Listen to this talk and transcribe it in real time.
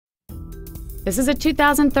This is a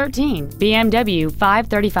 2013 BMW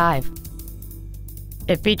 535.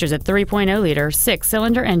 It features a 3.0-liter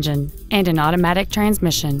six-cylinder engine and an automatic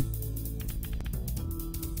transmission.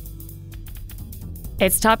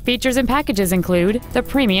 Its top features and packages include the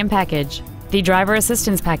Premium Package, the Driver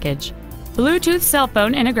Assistance Package, Bluetooth cell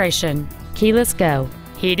phone integration, keyless go,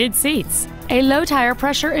 heated seats, a low tire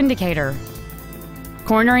pressure indicator,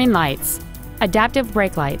 cornering lights, adaptive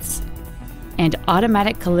brake lights, and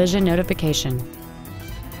automatic collision notification.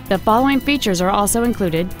 The following features are also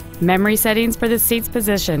included: memory settings for the seat's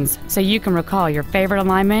positions so you can recall your favorite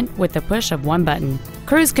alignment with the push of one button,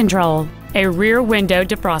 cruise control, a rear window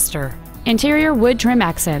defroster, interior wood trim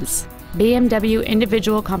accents, BMW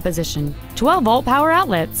individual composition, 12-volt power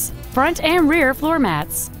outlets, front and rear floor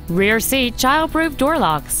mats, rear seat child-proof door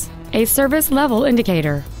locks, a service level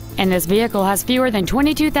indicator, and this vehicle has fewer than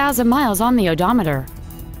 22,000 miles on the odometer.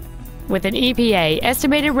 With an EPA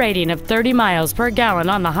estimated rating of 30 miles per gallon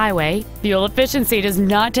on the highway, fuel efficiency does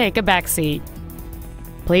not take a backseat.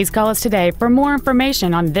 Please call us today for more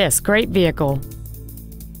information on this great vehicle.